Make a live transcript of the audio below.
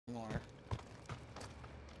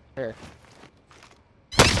Here.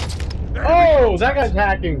 Oh, that guy's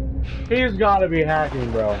hacking. He's gotta be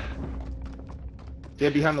hacking, bro.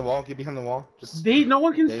 Get behind the wall. Get behind the wall. Just. No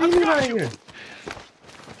one can see me right here.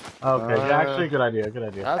 Okay, yeah, actually, good idea. Good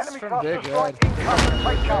idea. That's from Big Red.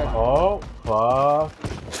 Oh, fuck.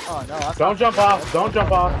 Oh no, that's Don't jump off. Don't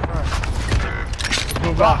jump off.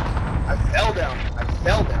 Move off. I fell down. I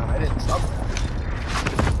fell down. I didn't jump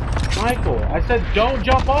down. Michael, I said don't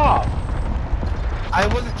jump off. I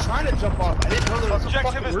wasn't trying to jump off. I didn't know there was a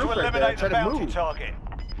Objective fucking is roof to right there. I eliminate the tried to bounty move. target.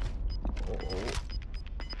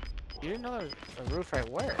 You didn't know there was a roof right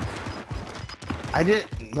where? I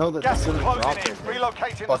didn't know that Gas the is ceiling closing dropped in. right there.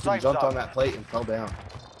 Relocating the Fucking safe jumped zone. on that plate and fell down.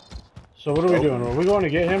 So what are we doing? Are we going to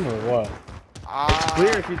get him or what? It's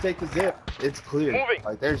clear if you take the zip. It's clear. Moving.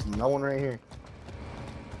 Like there's no one right here.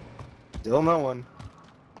 Still no one.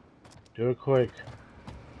 Do it quick.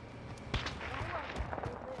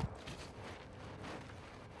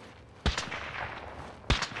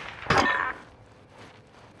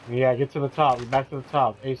 Yeah, get to the top. Get back to the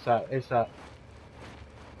top. ASAP. ASAP.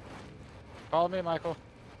 Follow me, Michael.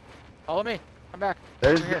 Follow me. Come back.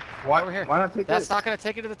 There's Over here. why, Over here. why not take That's this? not gonna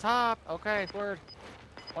take you to the top. Okay, word.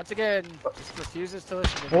 Once again, just refuses to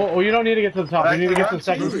listen to me. Well, you don't need to get to the top. Right, You need to get to right, the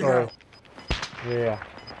second moving story. now. Yeah.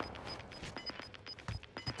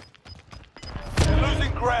 You're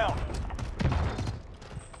losing ground.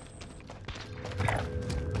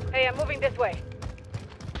 Hey, I'm moving this way.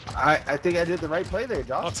 I think I did the right play there,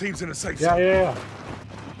 Josh. Our team's in a safe Yeah, zone. yeah.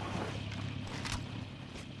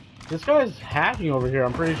 This guy's hacking over here,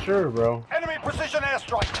 I'm pretty sure, bro. Enemy precision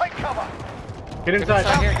airstrike. Take cover. Get inside.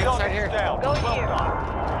 inside here. Get Target's inside here. down. Go Well here.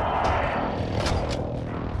 done.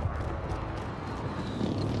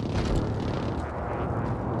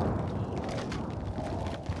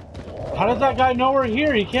 How does that guy know we're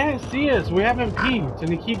here? He can't see us. We haven't peeked, and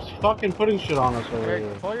he keeps fucking putting shit on us over Here,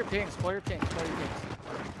 here. pull your pings. Pull your pings. Pull your pings.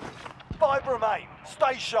 5 remain.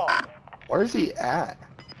 Stay sharp. Where's he at?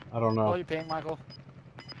 I don't Pull know. your ping, Michael.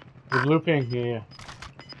 The blue ping, yeah.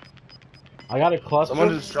 I got a cluster.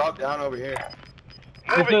 Someone just dropped down over here.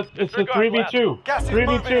 It's a 3v2. Gas is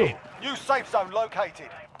moving 3v2. in. New safe zone located.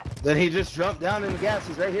 Then he just jumped down in the gas.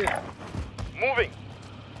 He's right here. Moving.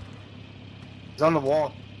 He's on the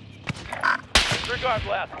wall. Disregard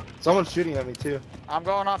left. Someone's shooting at me too. I'm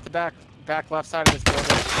going off the back left side of this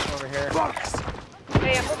building over here.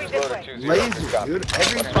 Hey, I'm moving this way. Laser, dude.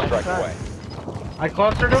 Every fucking time. I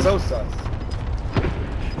clustered him. So sus.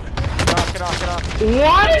 Get off, get off.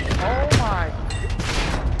 What? Oh my.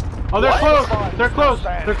 Oh, they're What? close. They're close.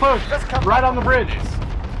 They're close. Let's come Right back. on the bridge.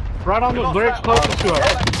 Right on the bridge closest to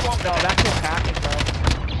us. No, that's just hacking,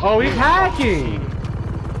 bro. Oh, he's hacking.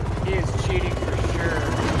 He is cheating for sure.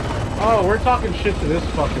 Oh, we're talking shit to this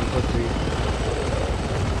fucking pussy.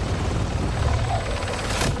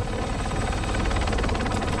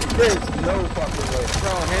 There's no fucking way.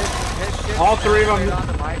 Bro, his shit All three of them- straight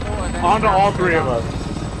onto Michael and then On to all three of us.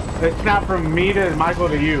 us. It snapped from me to Michael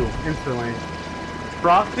to you instantly.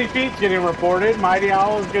 Frosty Feet's getting reported. Mighty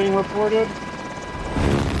Owl is getting reported.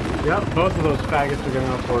 Yep, both of those faggots are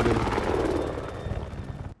getting reported.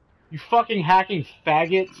 You fucking hacking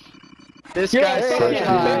faggots. This guy's such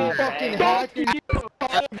a fucking hacking.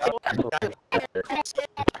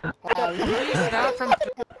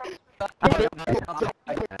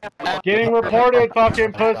 Getting reported,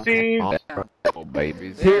 fucking pussies.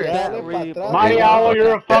 Mighty Owl,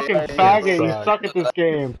 you're a fucking faggot. You suck at this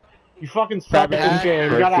game. You fucking suck at this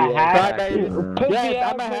game. You gotta hack.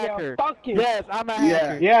 Yes, I'm a hacker. Yes, I'm a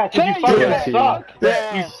hacker. Yeah, cause you fucking suck.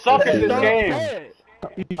 You suck at this game.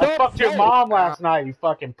 I fucked your mom last night, you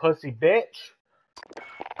fucking pussy bitch.